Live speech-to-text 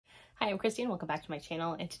Hi, I'm Christy and welcome back to my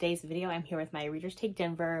channel. In today's video, I'm here with my Readers Take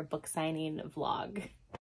Denver book signing vlog.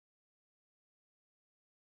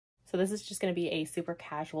 So this is just going to be a super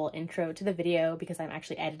casual intro to the video because I'm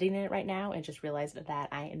actually editing it right now and just realized that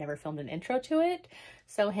I never filmed an intro to it.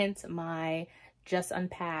 So hence my just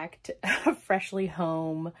unpacked, freshly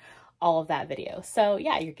home, all of that video. So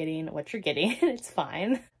yeah, you're getting what you're getting. It's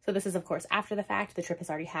fine. So this is of course after the fact. The trip has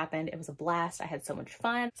already happened. It was a blast. I had so much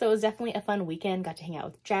fun. So it was definitely a fun weekend. Got to hang out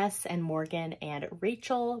with Jess and Morgan and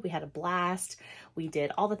Rachel. We had a blast. We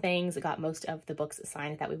did all the things, got most of the books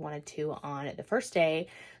signed that we wanted to on the first day.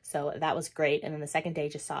 So that was great. And then the second day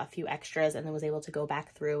just saw a few extras and then was able to go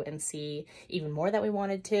back through and see even more that we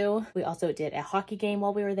wanted to. We also did a hockey game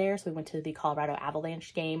while we were there. So we went to the Colorado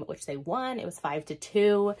Avalanche game, which they won. It was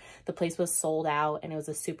 5-2. The place was sold out and it was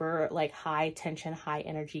a super like high tension, high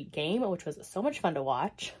energy game, which was so much fun to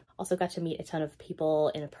watch. Also got to meet a ton of people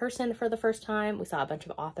in person for the first time. We saw a bunch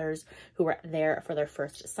of authors who were there for their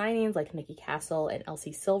first signings, like Nikki Castle and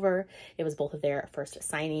Elsie Silver. It was both of their first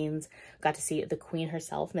signings. Got to see the queen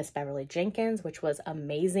herself, Miss Beverly Jenkins, which was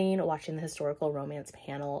amazing. Watching the historical romance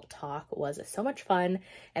panel talk was so much fun.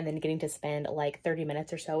 And then getting to spend like 30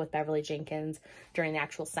 minutes or so with Beverly Jenkins during the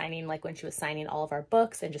actual signing, like when she was signing all of our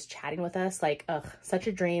books and just chatting with us, like, ugh, such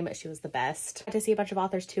a dream. She was the best. Got to see a bunch of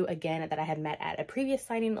authors too, again, that I had met at a previous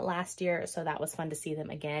signing last year, so that was fun to see them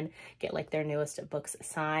again, get like their newest books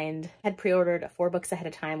signed. Had pre-ordered 4 books ahead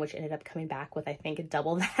of time, which ended up coming back with I think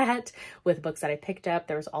double that with books that I picked up.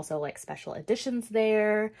 There was also like special editions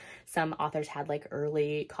there. Some authors had like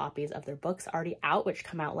early copies of their books already out, which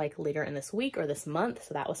come out like later in this week or this month,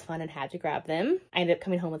 so that was fun and had to grab them. I ended up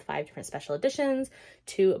coming home with 5 different special editions,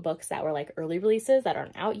 2 books that were like early releases that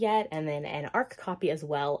aren't out yet, and then an ARC copy as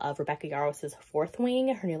well of Rebecca Yarros's Fourth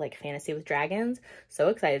Wing, her new like fantasy with dragons. So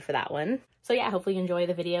excited for that one. So yeah, hopefully you enjoy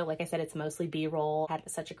the video. Like I said, it's mostly B-roll. Had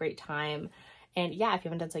such a great time. And yeah, if you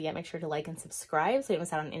haven't done so yet, make sure to like and subscribe so you don't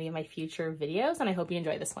miss out on any of my future videos. And I hope you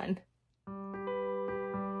enjoy this one.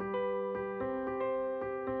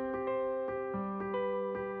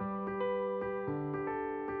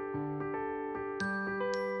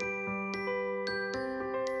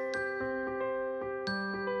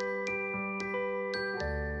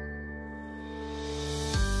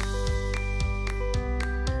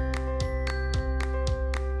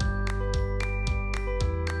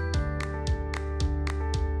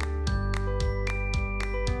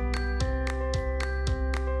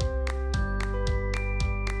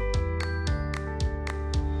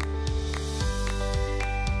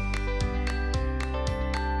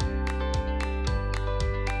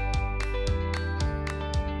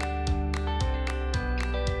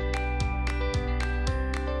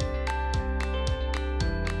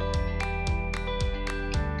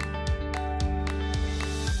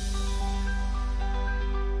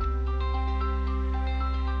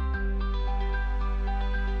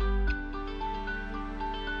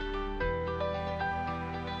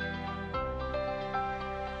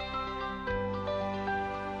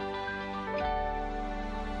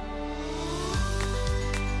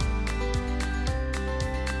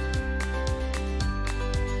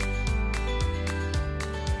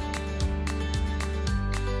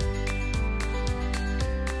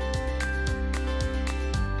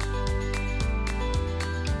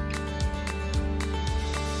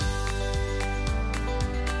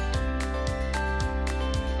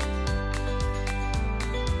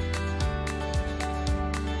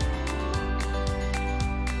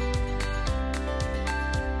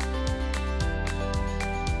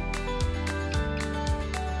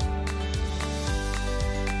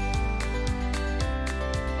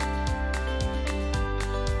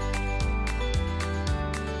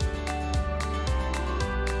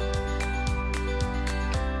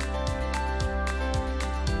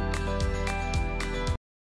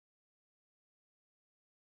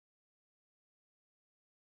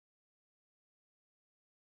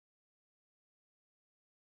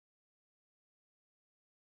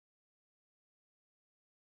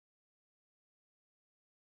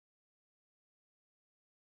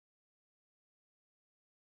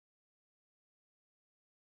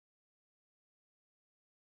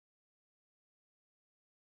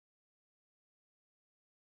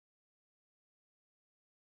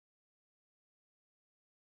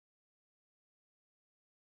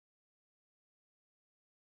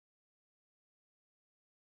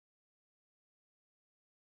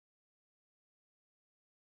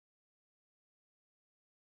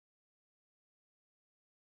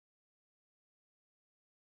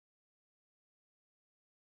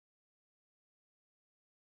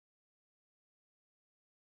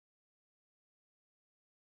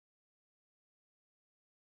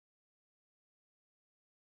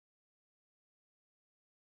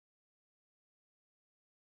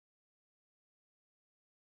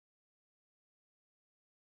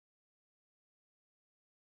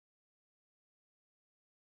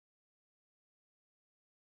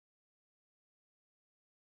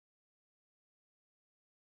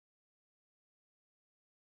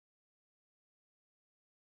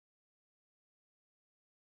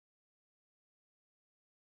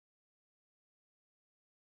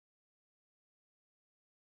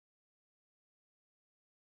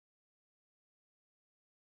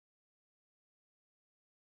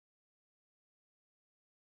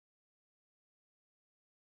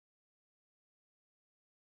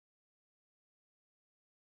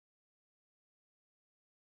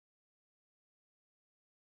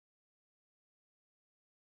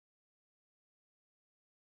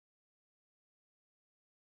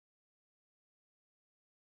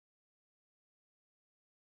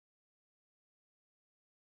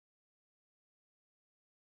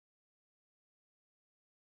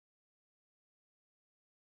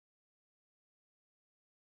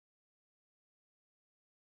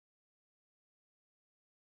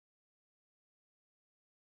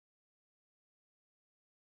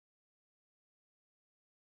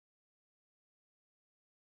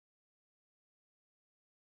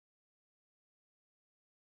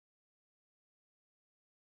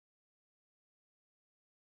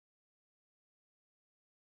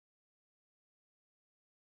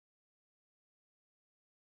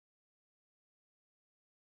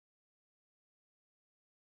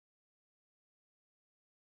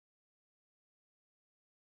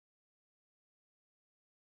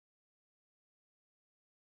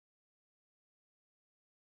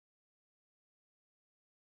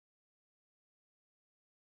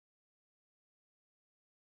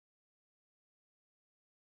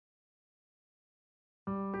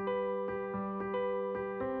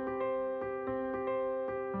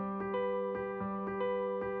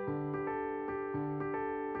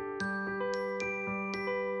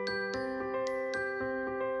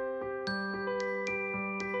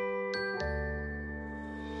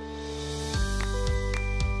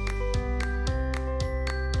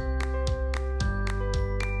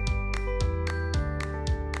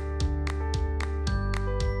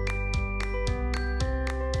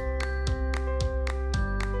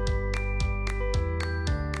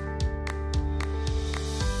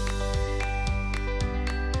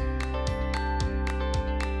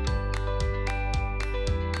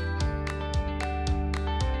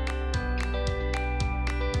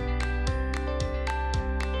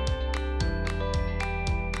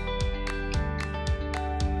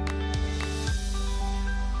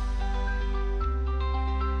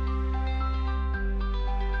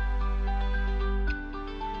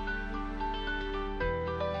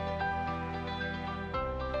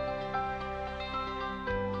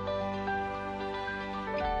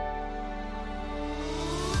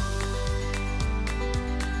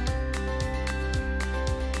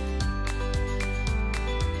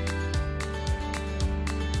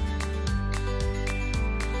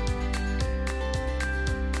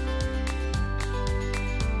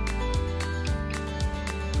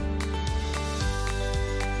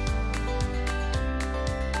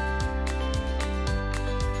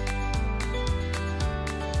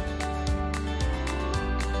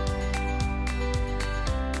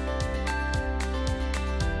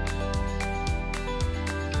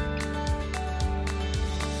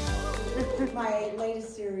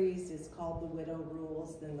 called The Widow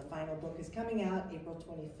Rules. Then the final book is coming out April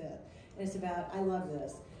 25th. And it's about, I love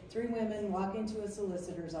this, 3 women walk into a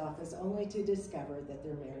solicitor's office only to discover that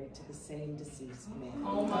they're married to the same deceased man.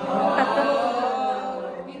 Oh my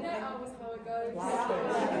God. I mean, that always how it goes.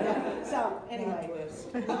 Yeah. So, anyway,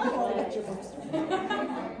 I'll let your bookstore.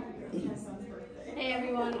 Hey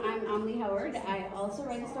everyone, I'm Amelie Howard. I also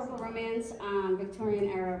write historical romance,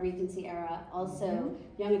 Victorian era, Regency era, also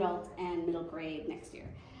young adult and middle grade next year,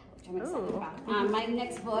 which I'm excited about. My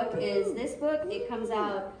next book is this book. It comes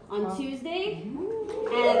out on Tuesday, and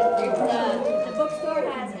the bookstore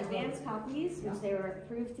has advanced copies, which they were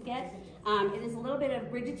approved to get. It is a little bit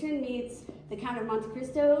of Bridgerton meets The Count of Monte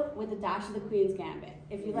Cristo with a dash of the Queen's Gambit.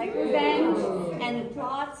 If you like revenge and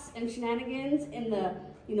plots and shenanigans in the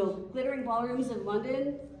glittering ballrooms of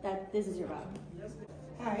London, this is your book.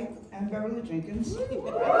 Hi, I'm Beverly Jenkins.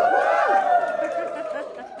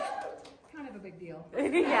 Kind of a big deal.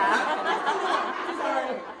 Yeah.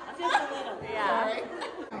 Sorry, just a little. Yeah.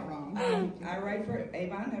 Not wrong. I write for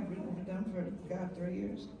Avon. I've written for them for 3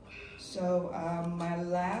 years. So my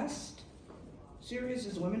last series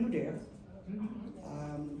is Women Who Dare.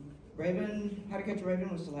 Raven, How to Catch a Raven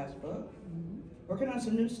was the last book. Working on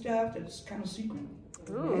some new stuff that's kind of secret.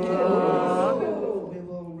 So we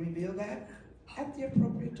will reveal that at the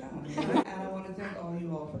appropriate time. And I want to thank all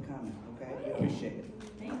you all for coming, okay? We appreciate it.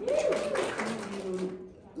 Thank you. If you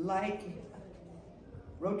like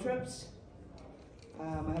road trips,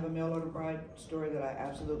 I have a mail order bride story that I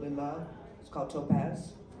absolutely love. It's called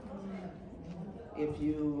Topaz. If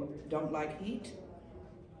you don't like heat,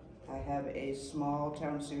 I have a small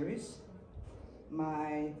town series.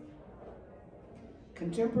 My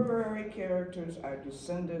contemporary characters are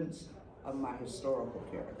descendants of my historical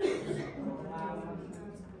characters.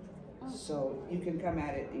 So you can come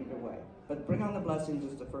at it either way. But Bring On the Blessings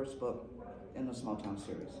is the first book in the small town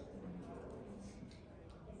series.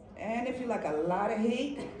 And if you like a lot of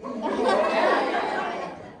heat,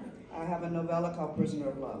 I have a novella called Prisoner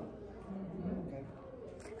of Love. Okay.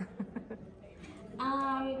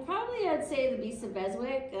 Probably I'd say The Beast of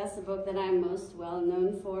Beswick. That's the book that I'm most well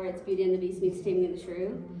known for. It's Beauty and the Beast meets Taming of the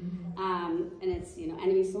Shrew. And it's,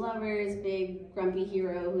 enemies to lovers, big grumpy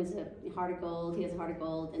hero who's a heart of gold. He has a heart of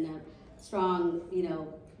gold, and a strong,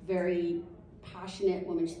 very passionate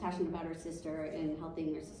woman. She's passionate about her sister and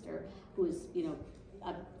helping her sister, who's,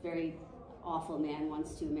 a very awful man,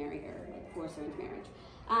 wants to marry her, force her into marriage.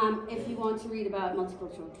 If you want to read about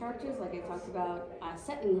multicultural characters, like I talked about,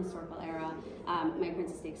 set in the historical era, my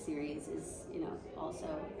Princess Stakes series is, also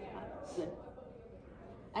good.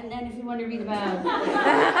 And then if you want to read about...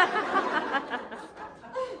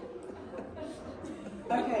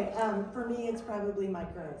 Okay, for me, it's probably my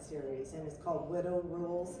current series, and it's called Widow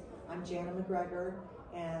Rules. I'm Jana McGregor,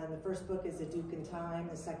 and the first book is A Duke in Time,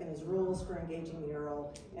 the second is Rules for Engaging the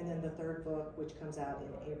Earl, and then the third book, which comes out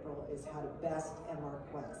in April, is How to Best a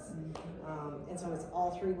Marquess. And so it's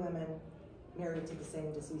all 3 women married to the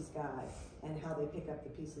same deceased guy, and how they pick up the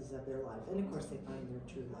pieces of their life. And of course, they find their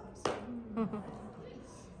true loves.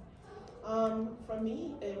 For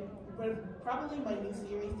me, probably my new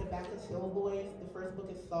series, The Backus Hill Boys. The first book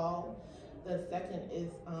is Saul. The second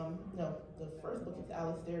is, the first book is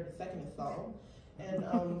Alistair. The second is Saul. And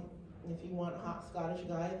if you want a hot Scottish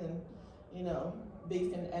guy, then,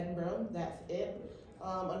 based in Edinburgh, that's it.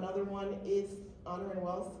 Another one is Honor and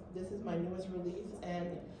Wealth. This is my newest release,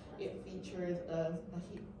 and it features a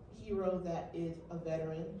hero that is a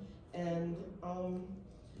veteran. And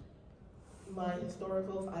my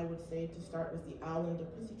historicals, I would say to start with The Owl and the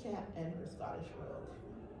Pussycat and Her Scottish Road.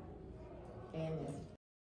 And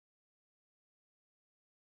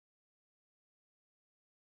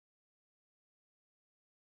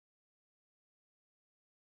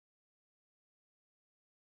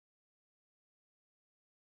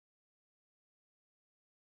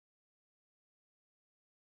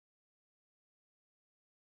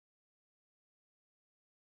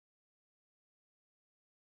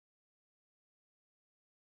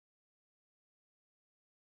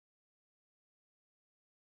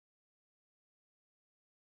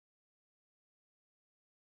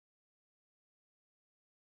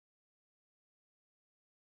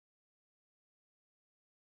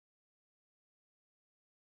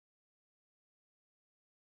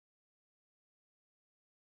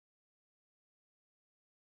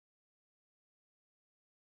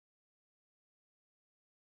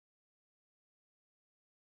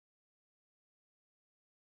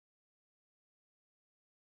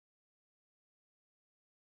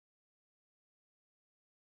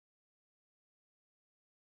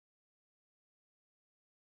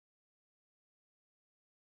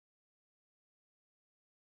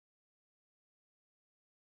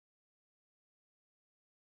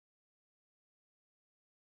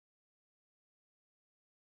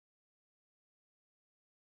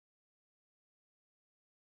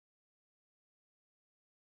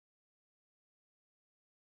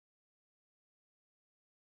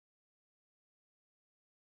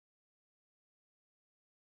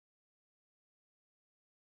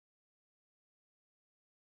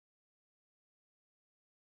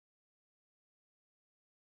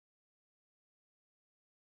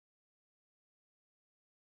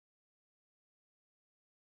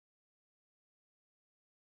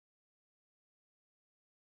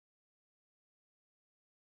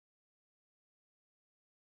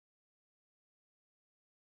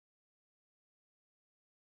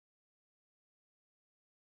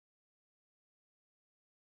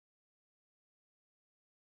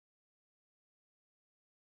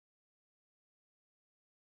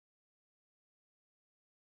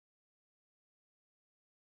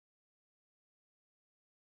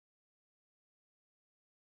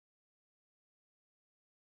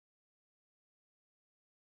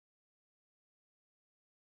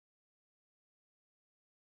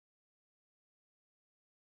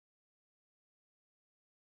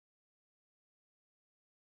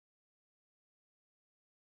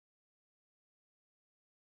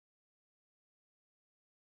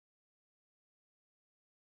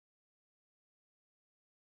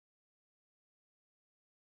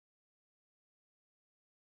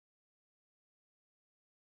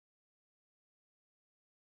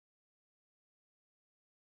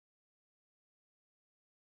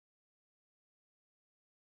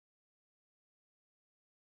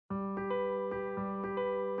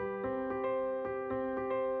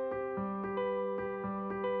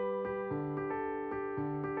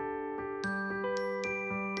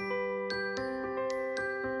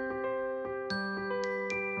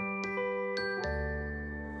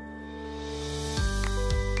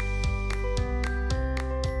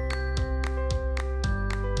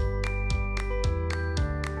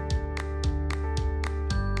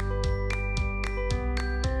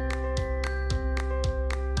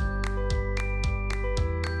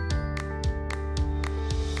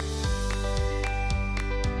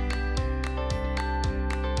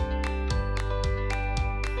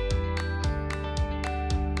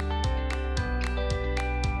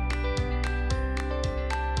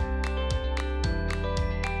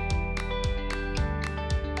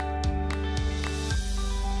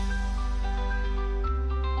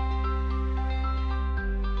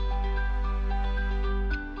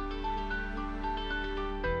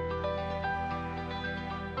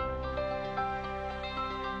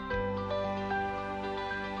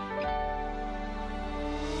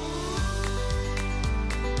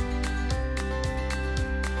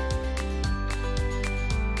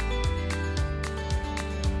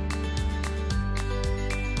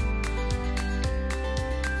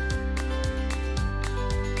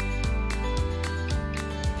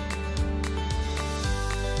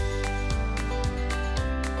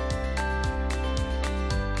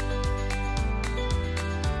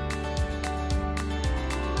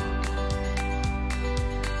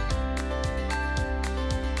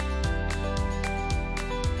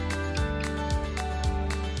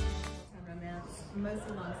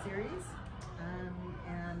series,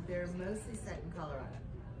 and they're mostly set in Colorado.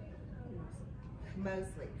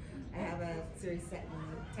 Mostly. I have a series set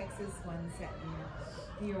in Texas, one set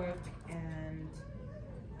in New York, and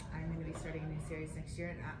I'm going to be starting a new series next year,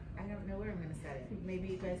 and I don't know where I'm going to set it. Maybe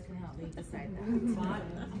you guys can help me decide that.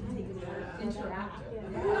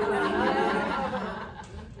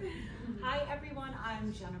 Hi everyone,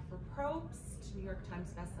 I'm Jennifer Probst, New York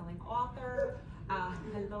Times bestselling author.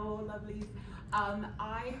 Hello, lovelies.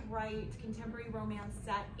 I write contemporary romance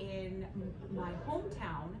set in my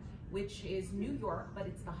hometown, which is New York, but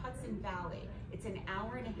it's the Hudson Valley. It's an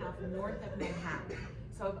hour and a half north of Manhattan.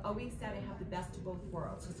 So I've always said I have the best of both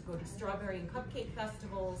worlds. Just go to strawberry and cupcake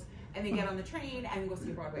festivals, and then get on the train and go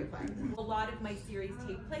see a Broadway play. A lot of my series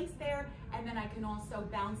take place there, and then I can also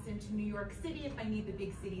bounce into New York City if I need the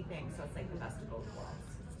big city thing. So it's like the best of both worlds.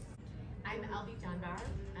 I'm Albie Dunbar.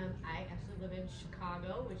 I actually live in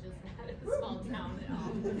Chicago, which is not a small town at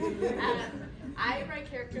all. I write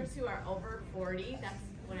characters who are over 40. That's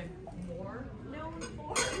what I'm more known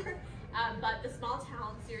for. But the small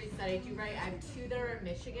town series that I do write, I have two that are in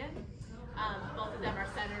Michigan. Both of them are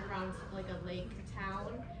centered around like a lake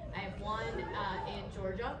town. I have one in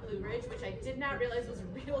Georgia, Blue Ridge, which I did not realize was a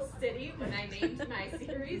real city when I named my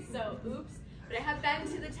series, so oops. But I have been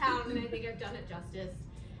to the town and I think I've done it justice.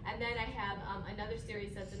 And then I have another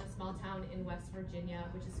series that's in a small town in West Virginia,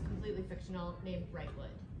 which is completely fictional, named Brightwood.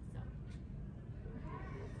 So.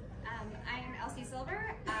 I'm Elsie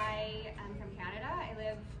Silver. I am from Canada. I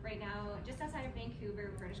live right now just outside of Vancouver,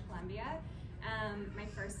 British Columbia. My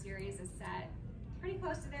first series is set pretty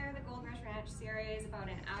close to there, the Gold Rush Ranch series, about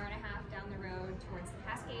an hour and a half down the road towards the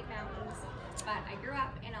Cascade Mountains. But I grew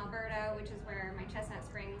up in Alberta, which is where my Chestnut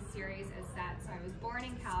Springs series is set. So I was born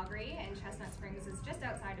in Calgary, and Chestnut Springs is just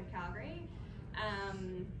outside of Calgary.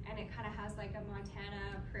 And it kind of has like a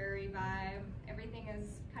Montana prairie vibe. Everything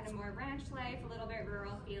is kind of more ranch life, a little bit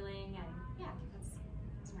rural feeling, and yeah, that's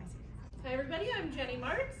my series. Hi everybody, I'm Jenny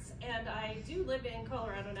Martz, and I do live in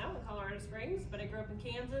Colorado now, in Colorado Springs, but I grew up in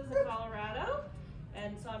Kansas and Colorado,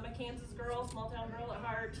 and so I'm a Kansas girl, small town girl at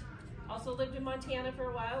heart. Also lived in Montana for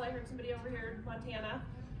a while. I heard somebody over here in Montana.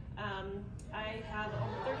 I have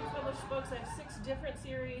over 30 published books. I have 6 different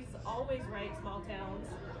series, always write small towns.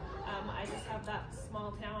 I just have that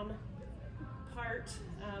small town heart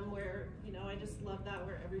where, you know, I just love that,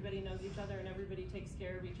 where everybody knows each other and everybody takes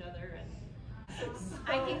care of each other. And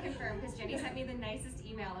I can confirm, because Jenny sent me the nicest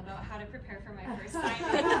email about how to prepare for my first time.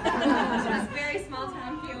 It was very small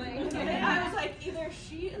town feeling. And I was like, either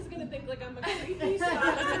she is going to think like I'm a creepy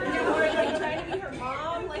stalker, or like trying to be her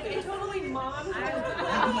mom. Like, I totally mommed her.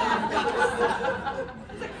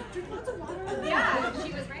 Drink lots of water. Yeah,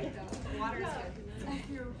 she was right though. Water is good.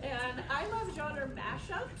 And I love genre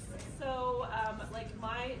mashups. So, like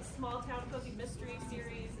my small town cozy mystery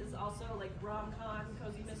series is also like rom-com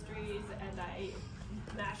cozy mysteries, and I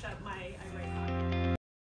mash up I write